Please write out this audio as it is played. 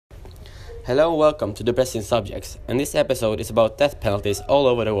Hello and welcome to Depressing Subjects, and this episode is about death penalties all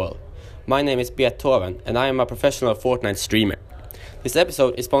over the world. My name is Beethoven, and I am a professional Fortnite streamer. This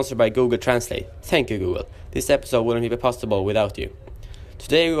episode is sponsored by Google Translate. Thank you, Google. This episode wouldn't be possible without you.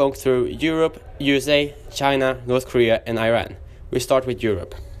 Today we're going through Europe, USA, China, North Korea, and Iran. We start with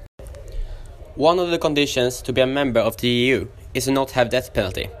Europe. One of the conditions to be a member of the EU is to not have death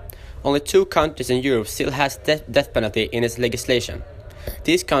penalty. Only 2 countries in Europe still has death penalty in its legislation.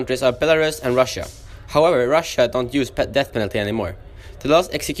 These countries are Belarus and Russia. However, Russia don't use death penalty anymore. The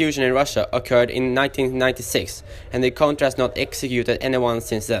last execution in Russia occurred in 1996, and the country has not executed anyone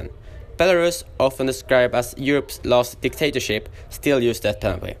since then. Belarus, often described as Europe's last dictatorship, still use death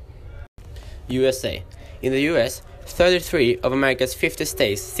penalty. USA. In the US, 33 of America's 50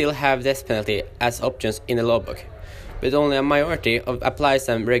 states still have death penalty as options in the law book, but only a minority applies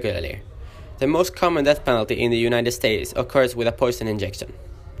them regularly. The most common death penalty in the United States occurs with a poison injection.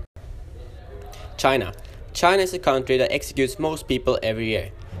 China. China is a country that executes most people every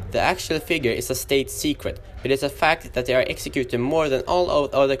year. The actual figure is a state secret, but it's a fact that they are executing more than all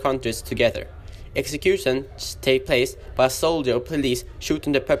other countries together. Executions take place by a soldier or police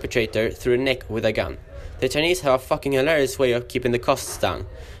shooting the perpetrator through the neck with a gun. The Chinese have a fucking hilarious way of keeping the costs down.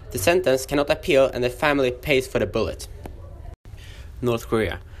 The sentence cannot appeal and the family pays for the bullet. North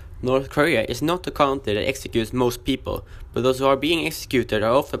Korea. North Korea is not the country that executes most people, but those who are being executed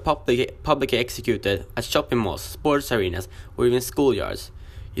are often publicly executed at shopping malls, sports arenas, or even schoolyards.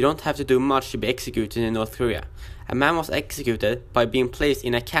 You don't have to do much to be executed in North Korea. A man was executed by being placed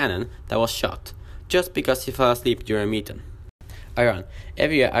in a cannon that was shot, just because he fell asleep during a meeting. Iran.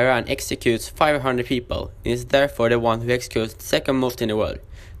 Every year Iran executes 500 people, and is therefore the one who executes second most in the world.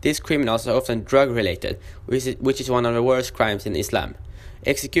 These criminals are often drug-related, which is one of the worst crimes in Islam.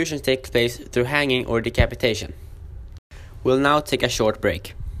 Executions take place through hanging or decapitation. We'll now take a short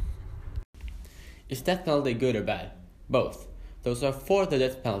break. Is death penalty good or bad? Both. Those who are for the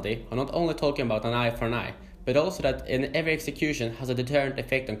death penalty are not only talking about an eye for an eye, but also that every execution has a deterrent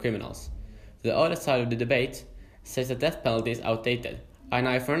effect on criminals. The other side of the debate says that death penalty is outdated. An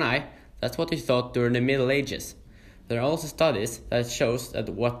eye for an eye, that's what we thought during the Middle Ages. There are also studies that shows that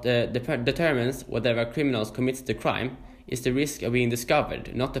what determines whether criminals commits the crime is the risk of being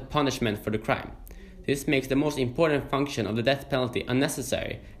discovered, not the punishment for the crime. This makes the most important function of the death penalty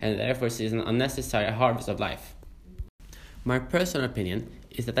unnecessary, and therefore is an unnecessary harvest of life. My personal opinion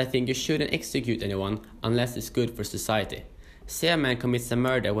is that I think you shouldn't execute anyone unless it's good for society. Say a man commits a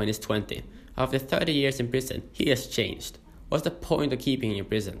murder when he's 20. After 30 years in prison, he has changed. What's the point of keeping him in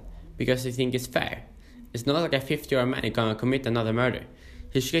prison? Because you think it's fair. It's not like a 50-year-old man is gonna commit another murder.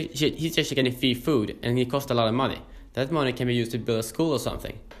 He's just getting free food, and he costs a lot of money. That money can be used to build a school or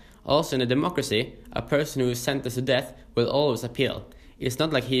something. Also, in a democracy, a person who is sentenced to death will always appeal. It's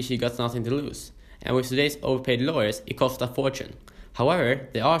not like he or she got nothing to lose. And with today's overpaid lawyers, it costs a fortune. However,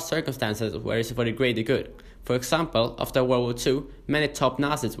 there are circumstances where it's for the greater good. For example, after World War II, many top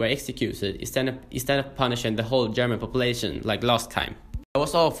Nazis were executed instead of punishing the whole German population like last time. That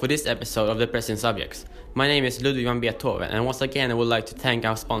was all for this episode of Depressing Subjects. My name is Ludwig van Beethoven, and once again I would like to thank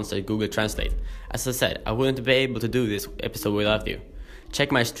our sponsor Google Translate. As I said, I wouldn't be able to do this episode without you.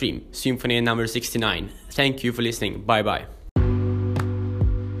 Check my stream, Symphony number 69. Thank you for listening, bye bye.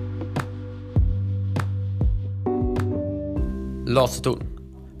 Lasertorn.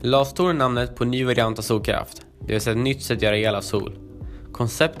 Lasertorn är namnet på en ny variant av solkraft, det vill säga ett nytt sätt att göra el av sol.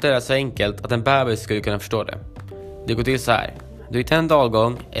 Konceptet är så enkelt att en bebis skulle kunna förstå det. Det går till så här. Du hittar en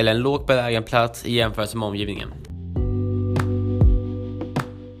dalgång eller en lågt belägen plats i jämförelse med omgivningen.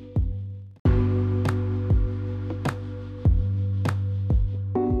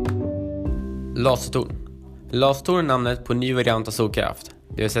 Lasertorn. Lasertorn är namnet på en ny variant av solkraft,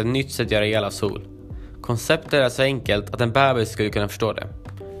 det vill säga ett nytt sätt att göra el av sol. Konceptet är så enkelt att en bebis skulle kunna förstå det.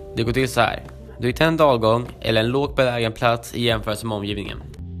 Det går till så här. Du hittar en dalgång eller en lågt belägen plats i jämförelse med omgivningen.